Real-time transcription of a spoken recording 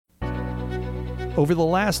Over the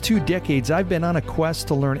last 2 decades, I've been on a quest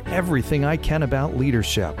to learn everything I can about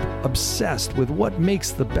leadership, obsessed with what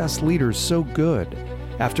makes the best leaders so good.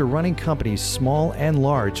 After running companies small and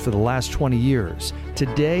large for the last 20 years,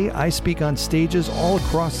 today I speak on stages all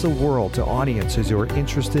across the world to audiences who are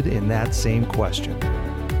interested in that same question.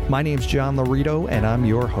 My name's John Laurito, and I'm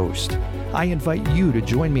your host. I invite you to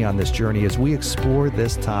join me on this journey as we explore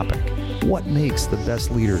this topic. What makes the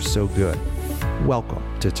best leaders so good? Welcome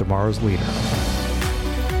to Tomorrow's Leader.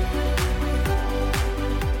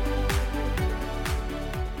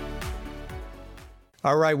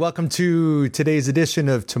 All right, welcome to today's edition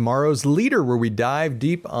of Tomorrow's Leader, where we dive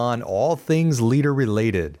deep on all things leader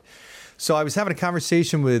related. So I was having a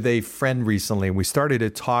conversation with a friend recently, and we started to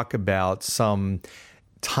talk about some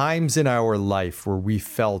times in our life where we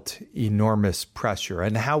felt enormous pressure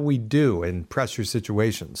and how we do in pressure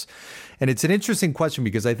situations. And it's an interesting question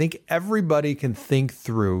because I think everybody can think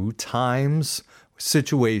through times,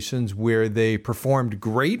 situations where they performed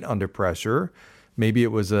great under pressure. Maybe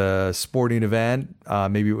it was a sporting event,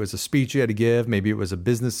 maybe it was a speech you had to give, maybe it was a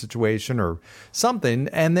business situation or something.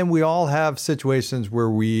 And then we all have situations where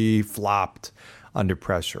we flopped under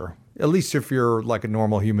pressure. At least if you're like a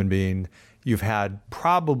normal human being, you've had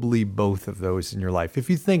probably both of those in your life, if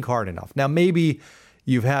you think hard enough. Now, maybe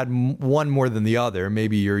you've had one more than the other.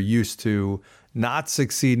 Maybe you're used to not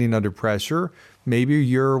succeeding under pressure. Maybe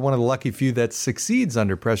you're one of the lucky few that succeeds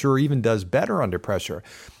under pressure or even does better under pressure.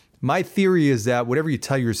 My theory is that whatever you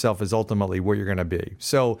tell yourself is ultimately what you're going to be.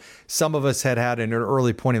 So some of us had at an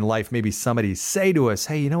early point in life, maybe somebody say to us,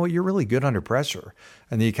 hey, you know what, you're really good under pressure.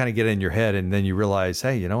 And then you kind of get it in your head and then you realize,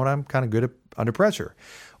 hey, you know what, I'm kind of good under pressure.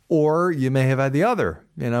 Or you may have had the other,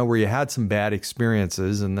 where you had some bad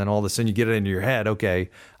experiences and then all of a sudden you get it into your head,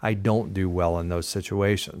 okay, I don't do well in those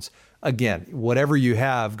situations. Again, whatever you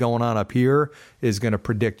have going on up here is going to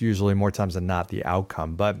predict usually more times than not the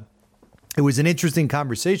outcome. But it was an interesting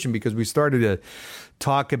conversation because we started to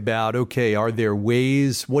talk about, okay, are there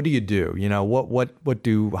ways, what do you do? What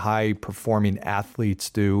do high performing athletes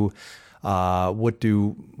do? What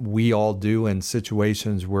do we all do in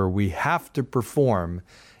situations where we have to perform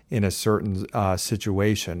in a certain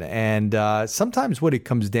situation? And sometimes what it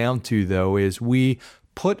comes down to, though, is we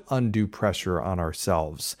put undue pressure on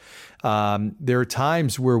ourselves. There are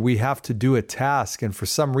times where we have to do a task, and for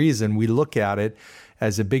some reason we look at it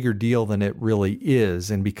as a bigger deal than it really is.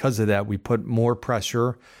 And because of that, we put more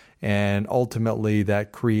pressure, and ultimately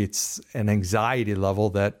that creates an anxiety level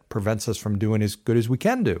that prevents us from doing as good as we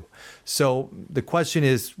can do. So the question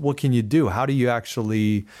is, what can you do? How do you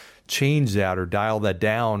actually change that or dial that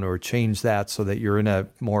down or change that so that you're in a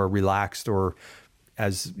more relaxed, or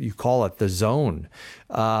as you call it, the zone?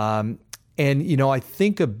 And, I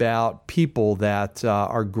think about people that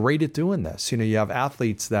are great at doing this. You have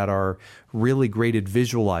athletes that are really great at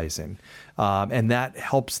visualizing, and that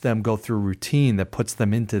helps them go through a routine that puts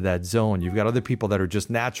them into that zone. You've got other people that are just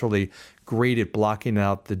naturally great at blocking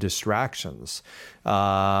out the distractions,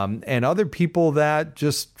 and other people that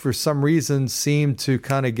just for some reason seem to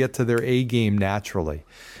kind of get to their A game naturally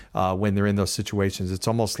when they're in those situations. It's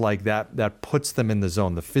almost like that puts them in the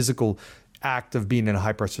zone. The physical act of being in a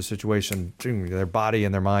high pressure situation, their body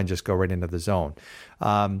and their mind just go right into the zone.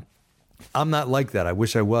 I'm not like that. I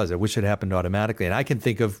wish I was. I wish it happened automatically. And I can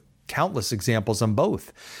think of countless examples on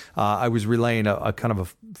both. I was relaying a kind of a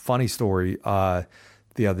funny story the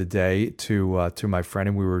other day to my friend,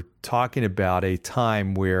 and we were talking about a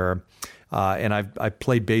time where and I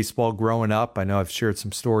played baseball growing up. I know I've shared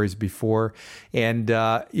some stories before. And,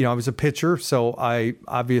 I was a pitcher. So I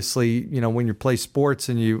obviously, when you play sports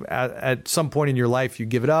and you at some point in your life, you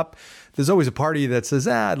give it up, there's always a part of you that says,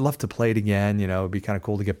 I'd love to play it again. It'd be kind of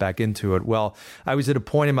cool to get back into it. Well, I was at a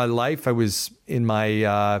point in my life, I was in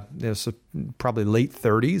my probably late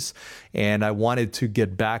 30s, and I wanted to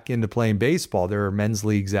get back into playing baseball. There are men's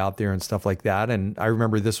leagues out there and stuff like that. And I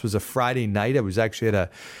remember this was a Friday night. I was actually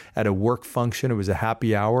at a work function. It was a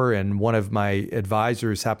happy hour, and one of my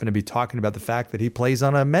advisors happened to be talking about the fact that he plays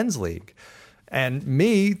on a men's league. And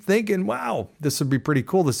me thinking, wow, this would be pretty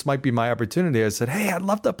cool. This might be my opportunity. I said, hey, I'd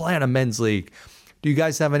love to play on a men's league. Do you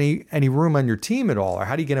guys have any room on your team at all? Or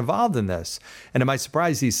how do you get involved in this? And to my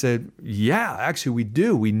surprise, he said, yeah, actually we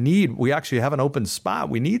do. We actually have an open spot.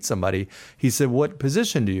 We need somebody. He said, what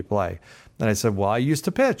position do you play? And I said, well, I used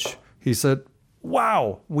to pitch. He said,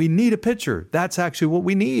 wow, we need a pitcher. That's actually what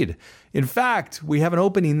we need. In fact, we have an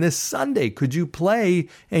opening this Sunday. Could you play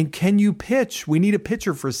and can you pitch? We need a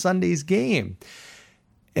pitcher for Sunday's game.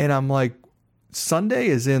 And I'm like, Sunday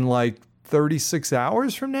is in like 36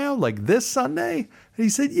 hours from now, like this Sunday? And he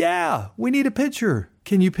said, yeah, we need a pitcher.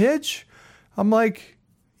 Can you pitch? I'm like,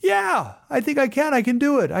 Yeah, I think I can. I can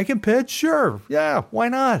do it. I can pitch. Sure. Yeah, why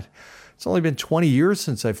not? It's only been 20 years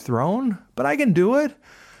since I've thrown, but I can do it.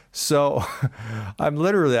 So I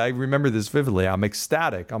remember this vividly. I'm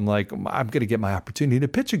ecstatic. I'm like, I'm going to get my opportunity to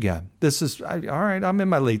pitch again. All right, I'm in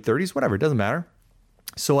my late 30s, whatever, it doesn't matter.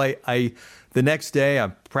 So the next day I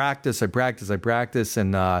practice,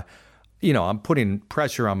 and, I'm putting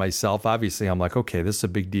pressure on myself. Obviously, I'm like, okay, this is a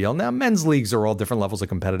big deal. Now, men's leagues are all different levels of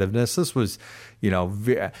competitiveness. This was,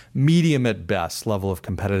 medium at best level of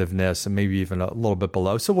competitiveness, and maybe even a little bit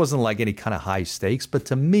below. So it wasn't like any kind of high stakes, but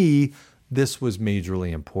to me, this was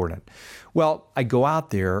majorly important. Well, I go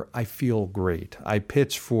out there, I feel great. I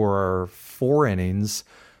pitched for 4 innings.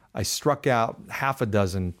 I struck out half a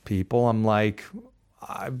dozen people.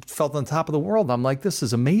 I felt on top of the world. I'm like, this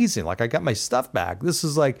is amazing. Like, I got my stuff back. This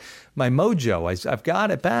is like my mojo. I've got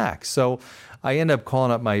it back. So I end up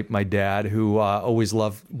calling up my dad, who always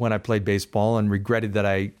loved when I played baseball and regretted that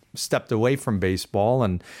I stepped away from baseball.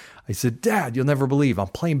 And I said, Dad, you'll never believe I'm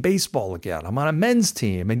playing baseball again. I'm on a men's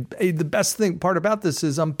team. And the best part about this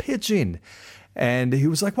is I'm pitching. And he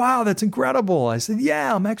was like, wow, that's incredible. I said,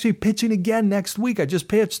 yeah, I'm actually pitching again next week. I just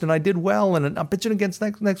pitched and I did well. And I'm pitching against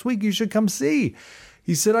next week. You should come see.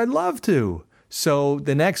 He said, I'd love to. So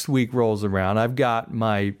the next week rolls around. I've got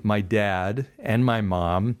my dad and my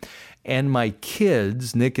mom and my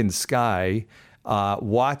kids, Nick and Sky,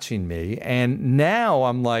 watching me. And now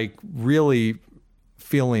I'm like really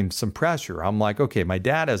feeling some pressure. I'm like, okay, my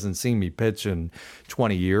dad hasn't seen me pitch in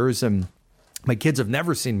 20 years, and my kids have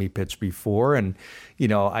never seen me pitch before. And,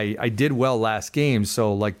 I did well last game.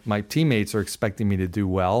 So like my teammates are expecting me to do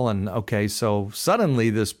well. And okay, so suddenly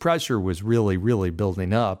this pressure was really, really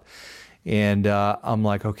building up. And I'm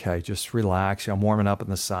like, okay, just relax. I'm warming up on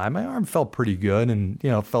the side. My arm felt pretty good, and,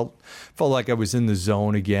 felt like I was in the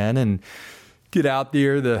zone again. And get out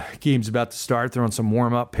there. The game's about to start. Throwing some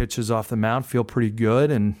warm-up pitches off the mound. Feel pretty good.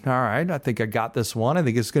 And all right, I think I got this one. I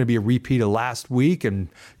think it's going to be a repeat of last week and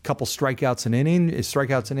a couple strikeouts an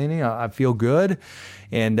inning. I feel good.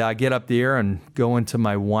 And I get up there and go into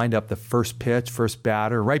my windup, the first pitch, first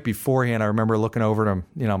batter. Right beforehand, I remember looking over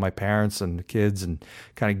to, my parents and the kids and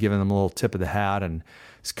kind of giving them a little tip of the hat, and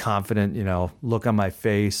it's confident, look on my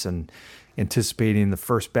face and anticipating the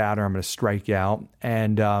first batter I'm going to strike out.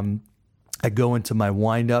 And I go into my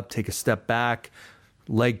windup, take a step back,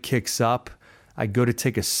 leg kicks up. I go to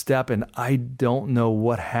take a step, and I don't know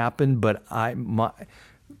what happened, but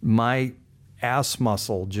my ass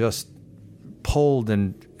muscle just pulled,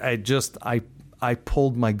 and I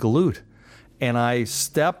pulled my glute, and I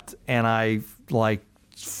stepped, and I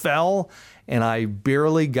fell, and I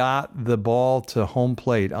barely got the ball to home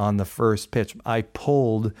plate on the first pitch. I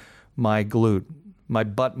pulled my glute, my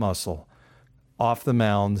butt muscle, off the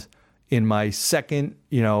mound. In my second,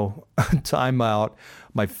 timeout,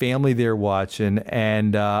 my family there watching,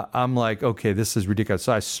 and I'm like, okay, this is ridiculous.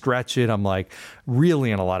 So I stretch it. I'm like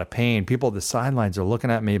really in a lot of pain. People at the sidelines are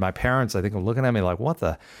looking at me. My parents, I think, are looking at me like, what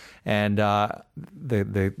the? And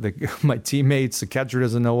my teammates, the catcher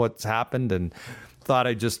doesn't know what's happened, and thought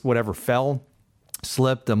I just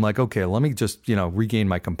slipped. I'm like, okay, let me just regain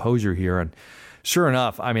my composure here. And sure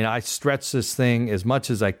enough, I stretched this thing as much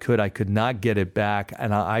as I could. I could not get it back.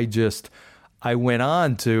 And I went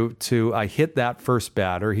on I hit that first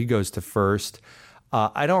batter. He goes to first.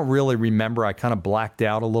 I don't really remember. I kind of blacked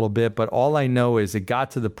out a little bit, but all I know is it got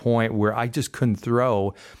to the point where I just couldn't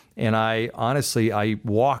throw. And I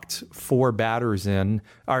walked 4 batters and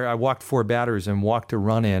walked a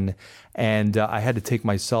run in, and I had to take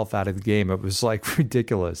myself out of the game. It was like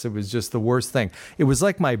ridiculous. It was just the worst thing. It was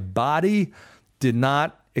like my body did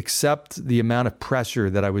not accept the amount of pressure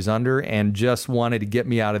that I was under and just wanted to get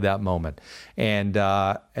me out of that moment. And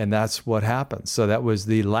that's what happened. So that was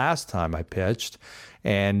the last time I pitched.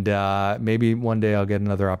 And maybe one day I'll get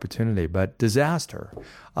another opportunity, but disaster.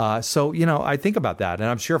 So, I think about that. And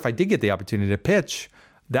I'm sure if I did get the opportunity to pitch,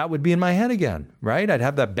 that would be in my head again, right? I'd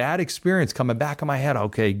have that bad experience coming back in my head.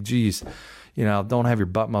 Okay, geez, don't have your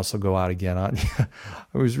butt muscle go out again on you.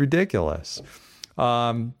 It was ridiculous.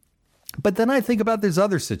 But then I think about these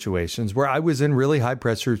other situations where I was in really high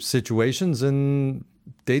pressure situations and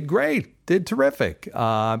did great, did terrific.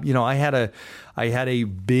 I had a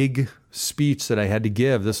big speech that I had to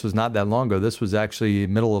give. This was not that long ago. This was actually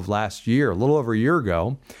middle of last year, a little over a year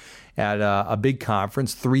ago, at a big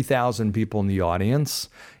conference, 3,000 people in the audience.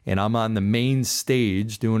 And I'm on the main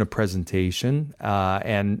stage doing a presentation.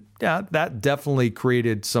 And yeah, that definitely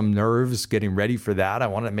created some nerves getting ready for that. I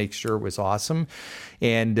wanted to make sure it was awesome.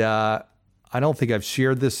 And I don't think I've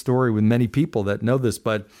shared this story with many people that know this,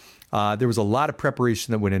 but There was a lot of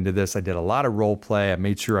preparation that went into this. I did a lot of role play. I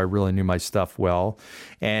made sure I really knew my stuff well.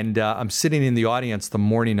 And I'm sitting in the audience the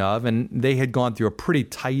morning of, and they had gone through a pretty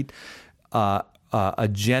tight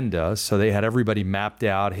agenda. So they had everybody mapped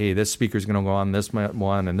out. Hey, this speaker's going to go on this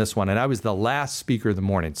one and this one. And I was the last speaker of the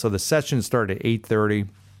morning. So the session started at 8:30.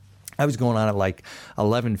 I was going on at like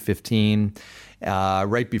 11:15,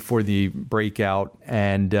 right before the breakout.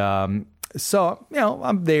 And so,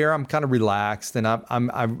 I'm there. I'm kind of relaxed. And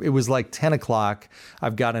it was like 10 o'clock.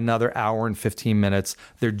 I've got another hour and 15 minutes.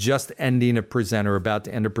 They're just ending a presenter, about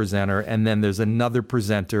to end a presenter. And then there's another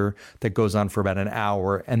presenter that goes on for about an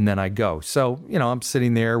hour. And then I go. So, I'm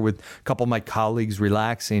sitting there with a couple of my colleagues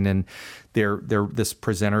relaxing, and this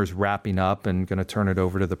presenter is wrapping up and going to turn it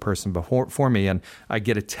over to the person before me. And I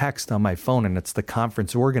get a text on my phone, and it's the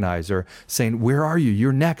conference organizer saying, "Where are you?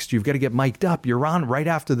 You're next. You've got to get mic'd up. You're on right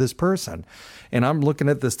after this person." And I'm looking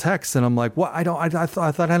at this text, and I'm like, "What? I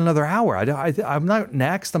thought I had another hour. I'm not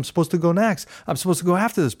next. I'm supposed to go next. I'm supposed to go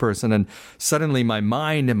after this person." And suddenly my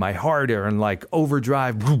mind and my heart are in like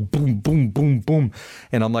overdrive, boom, boom, boom, boom, boom.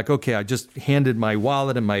 And I'm like, okay, I just handed my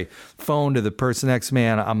wallet and my phone to the person next to me.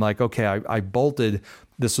 And I'm like, okay, I bolted.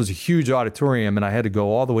 This was a huge auditorium, and I had to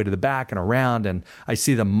go all the way to the back and around. And I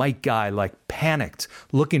see the mic guy like panicked,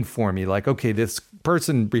 looking for me, like, okay, this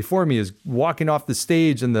person before me is walking off the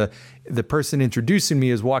stage, and the person introducing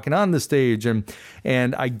me is walking on the stage.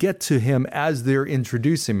 And I get to him as they're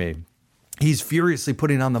introducing me. He's furiously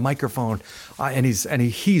putting on the microphone, and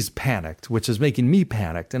he's panicked, which is making me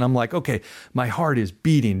panicked. And I'm like, okay, my heart is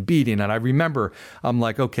beating. And I remember, I'm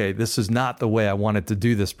like, okay, this is not the way I wanted to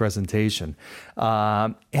do this presentation.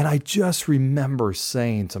 And I just remember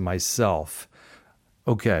saying to myself,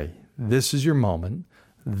 okay, this is your moment.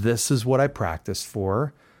 This is what I practiced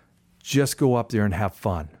for. Just go up there and have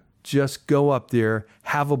fun. Just go up there,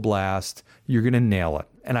 have a blast. You're going to nail it.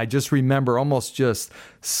 And I just remember almost just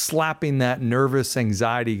slapping that nervous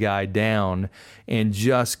anxiety guy down and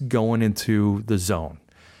just going into the zone.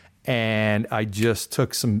 And I just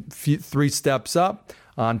took 3 steps up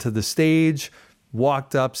onto the stage,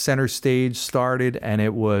 walked up center stage, started, and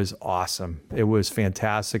it was awesome. It was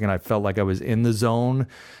fantastic. And I felt like I was in the zone,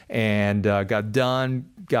 and got done,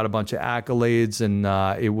 got a bunch of accolades, and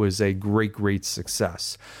it was a great, great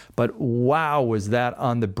success. But wow, was that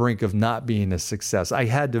on the brink of not being a success. I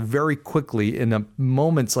had to very quickly, in a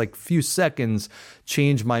moments, like few seconds,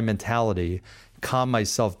 change my mentality, calm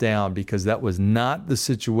myself down, because that was not the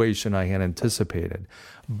situation I had anticipated.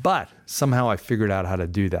 But somehow I figured out how to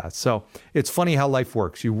do that. So it's funny how life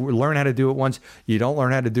works. You learn how to do it once, you don't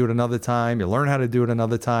learn how to do it another time, you learn how to do it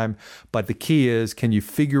another time. But the key is, can you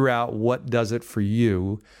figure out what does it for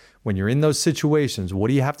you? When you're in those situations, what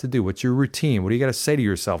do you have to do? What's your routine? What do you got to say to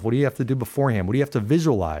yourself? What do you have to do beforehand? What do you have to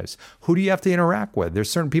visualize? Who do you have to interact with?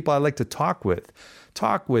 There's certain people I like to talk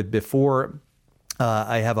with before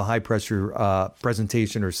I have a high pressure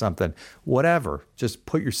presentation or something. Whatever. Just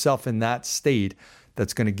put yourself in that state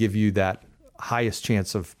that's going to give you that highest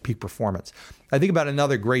chance of peak performance. I think about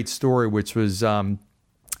another great story, which was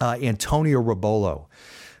Antonio Robolo,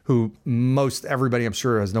 who most everybody, I'm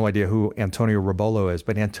sure, has no idea who Antonio Robolo is.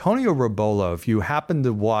 But Antonio Robolo, if you happen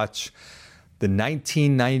to watch the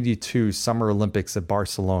 1992 Summer Olympics at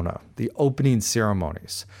Barcelona, the opening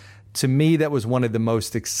ceremonies, to me, that was one of the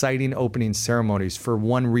most exciting opening ceremonies for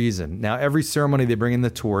one reason. Now, every ceremony, they bring in the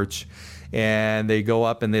torch, and they go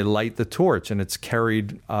up and they light the torch, and it's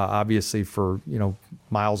carried, obviously, for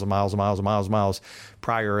miles and miles and miles and miles and miles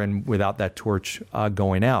prior, and without that torch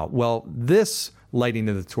going out. Well, this lighting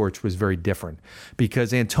of the torch was very different,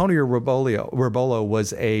 because Antonio Robolo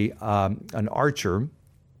was an archer,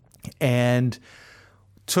 and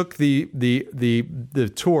took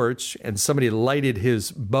the torch, and somebody lighted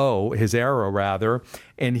his arrow rather,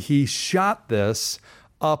 and he shot this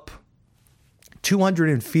up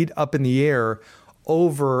 200 feet up in the air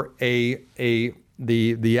over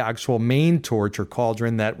the actual main torch or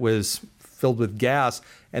cauldron that was filled with gas,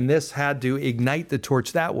 and this had to ignite the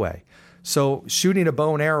torch that way. So shooting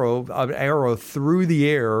an arrow through the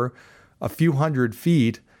air a few hundred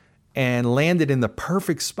feet and landed in the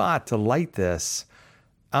perfect spot to light this,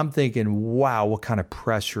 I'm thinking, wow, what kind of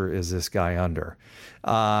pressure is this guy under?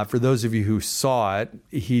 For those of you who saw it,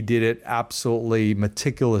 he did it absolutely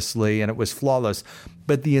meticulously, and it was flawless.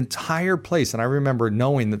 But the entire place, and I remember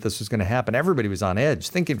knowing that this was going to happen, everybody was on edge,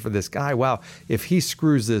 thinking for this guy, wow, if he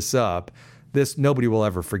screws this up, nobody will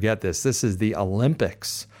ever forget this. This is the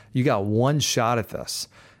Olympics. You got one shot at this.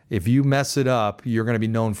 If you mess it up, you're going to be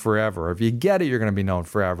known forever. If you get it, you're going to be known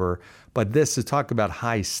forever. But this is talk about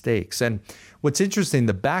high stakes. And what's interesting,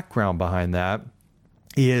 the background behind that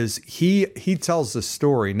is he tells the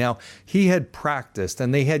story. Now, he had practiced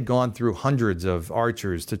and they had gone through hundreds of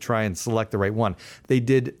archers to try and select the right one.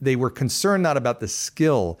 They were concerned not about the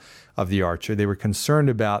skill of the archer. They were concerned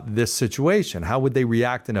about this situation. How would they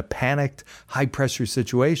react in a panicked, high pressure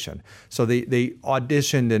situation? So they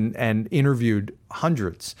auditioned and interviewed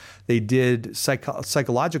hundreds. They did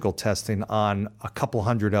psychological testing on a couple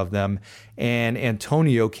hundred of them. And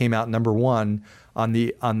Antonio came out number one on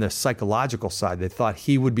the psychological side. They thought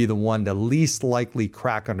he would be the one to least likely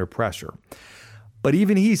crack under pressure. But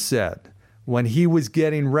even he said, when he was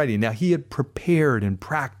getting ready, now he had prepared and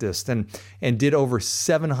practiced and did over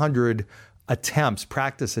 700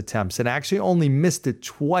 practice attempts, and actually only missed it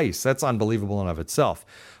twice. That's unbelievable in of itself.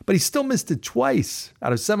 But he still missed it twice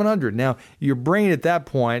out of 700. Now, your brain at that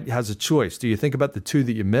point has a choice. Do you think about the 2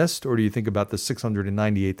 that you missed, or do you think about the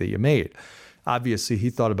 698 that you made? Obviously, he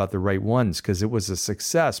thought about the right ones because it was a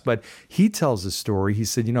success. But he tells a story. He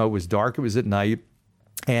said, it was dark. It was at night.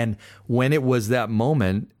 And when it was that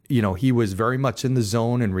moment, he was very much in the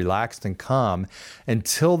zone and relaxed and calm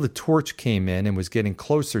until the torch came in and was getting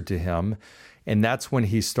closer to him. And that's when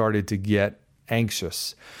he started to get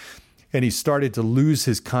anxious. And he started to lose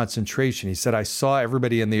his concentration. He said, I saw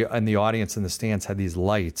everybody in the audience in the stands had these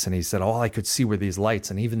lights. And he said, all I could see were these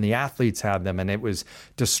lights. And even the athletes had them. And it was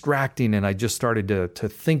distracting. And I just started to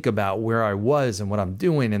think about where I was and what I'm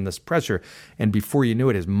doing in this pressure. And before you knew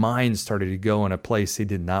it, his mind started to go in a place he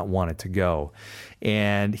did not want it to go.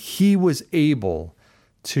 And he was able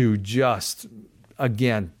to just,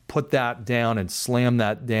 again, put that down and slam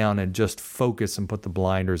that down and just focus and put the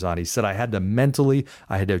blinders on. He said, I had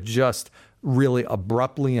to just really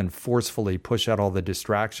abruptly and forcefully push out all the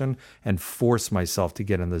distraction and force myself to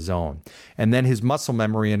get in the zone. And then his muscle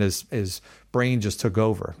memory and his brain just took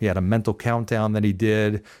over. He had a mental countdown that he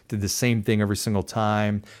did the same thing every single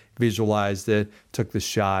time, visualized it, took the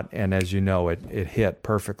shot, and as you know, it hit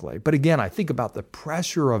perfectly. But again, I think about the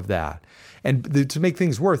pressure of that. And to make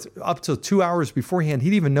things worse, up till 2 hours beforehand, he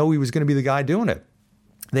didn't even know he was going to be the guy doing it.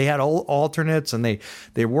 They had alternates, and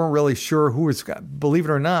they weren't really sure who was, believe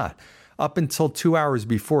it or not. Up until 2 hours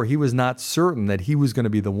before, he was not certain that he was going to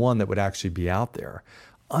be the one that would actually be out there.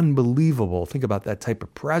 Unbelievable. Think about that type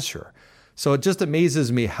of pressure. So it just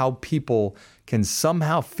amazes me how people can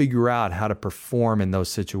somehow figure out how to perform in those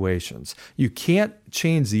situations. You can't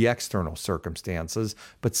change the external circumstances,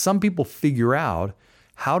 but some people figure out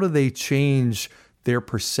how do they change their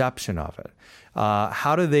perception of it.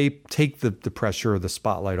 How do they take the pressure or the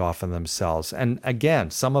spotlight off of themselves? And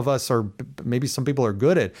again, maybe some people are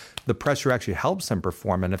good at the pressure actually helps them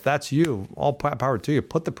perform. And if that's you, all power to you,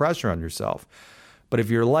 put the pressure on yourself. But if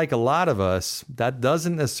you're like a lot of us, that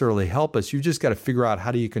doesn't necessarily help us. You just got to figure out,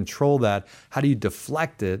 how do you control that? How do you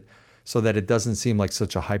deflect it so that it doesn't seem like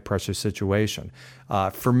such a high pressure situation?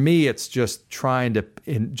 For me, it's just trying to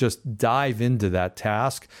just dive into that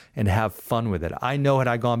task and have fun with it. I know had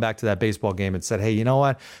I gone back to that baseball game and said, hey, you know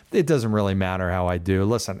what? It doesn't really matter how I do.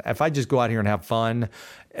 Listen, if I just go out here and have fun,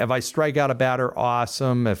 if I strike out a batter,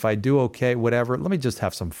 awesome. If I do okay, whatever, let me just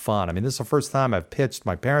have some fun. I mean, this is the first time I've pitched.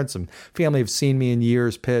 My parents and family have seen me in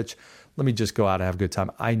years pitch. Let me just go out and have a good time.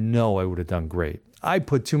 I know I would have done great. I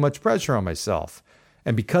put too much pressure on myself.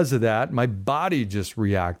 And because of that, my body just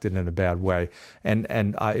reacted in a bad way. And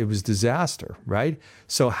it was disaster, right?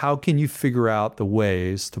 So how can you figure out the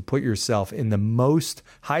ways to put yourself in the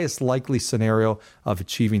highest likely scenario of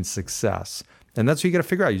achieving success? And that's what you got to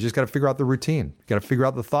figure out. You just got to figure out the routine. You got to figure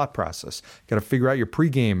out the thought process. You got to figure out your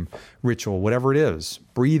pregame ritual, whatever it is.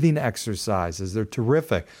 Breathing exercises, they're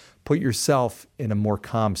terrific. Put yourself in a more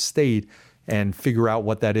calm state and figure out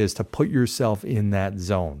what that is to put yourself in that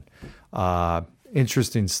zone.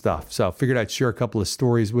 Interesting stuff. So I figured I'd share a couple of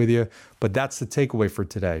stories with you, but that's the takeaway for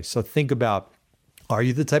today. So think about, are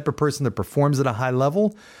you the type of person that performs at a high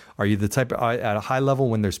level? Are you the type at a high level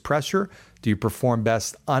when there's pressure? Do you perform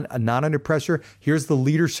best not under pressure? Here's the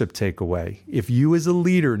leadership takeaway. If you as a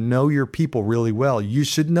leader know your people really well, you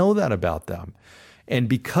should know that about them. And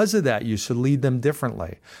because of that, you should lead them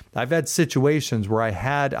differently. I've had situations where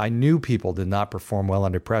I knew people did not perform well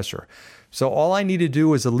under pressure. So all I needed to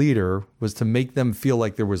do as a leader was to make them feel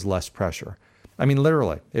like there was less pressure. I mean,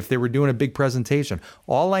 literally, if they were doing a big presentation,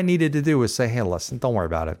 all I needed to do was say, hey, listen, don't worry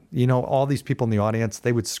about it. All these people in the audience,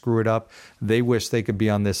 they would screw it up. They wish they could be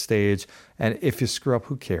on this stage. And if you screw up,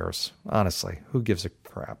 who cares? Honestly, who gives a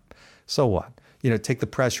crap? So what? Take the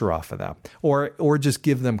pressure off of them, or just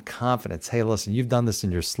give them confidence. Hey, listen, you've done this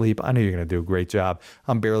in your sleep. I know you're going to do a great job.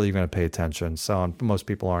 I'm barely even going to pay attention. So most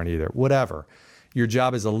people aren't either. Whatever. Your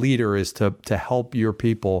job as a leader is to help your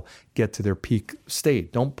people get to their peak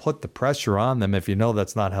state. Don't put the pressure on them if you know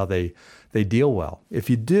that's not how they deal well. If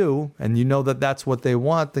you do, and you know that that's what they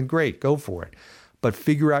want, then great, go for it. But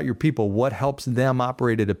figure out your people, what helps them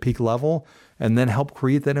operate at a peak level, and then help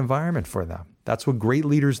create that environment for them. That's what great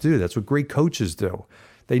leaders do. That's what great coaches do.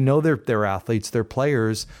 They know their athletes, their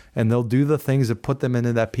players, and they'll do the things that put them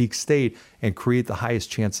into that peak state and create the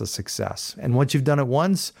highest chance of success. And once you've done it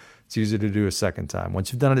once, it's easier to do a second time.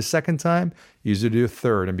 Once you've done it a second time, easier to do a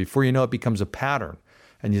third. And before you know it, it becomes a pattern.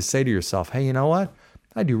 And you say to yourself, hey, you know what?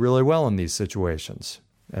 I do really well in these situations.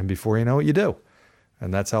 And before you know it, you do.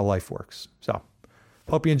 And that's how life works. So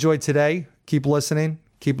hope you enjoyed today. Keep listening.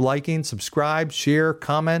 Keep liking, subscribe, share,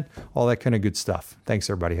 comment, all that kind of good stuff. Thanks,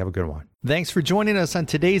 everybody. Have a good one. Thanks for joining us on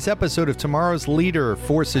today's episode of Tomorrow's Leader.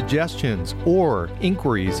 For suggestions or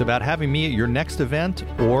inquiries about having me at your next event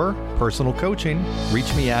or personal coaching,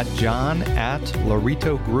 reach me at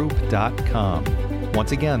john@lauritogroup.com.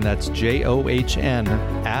 Once again, that's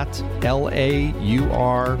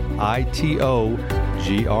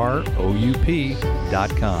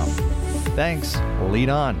JOHN@LAURITOGROUP.com. Thanks. Lead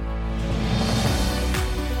on.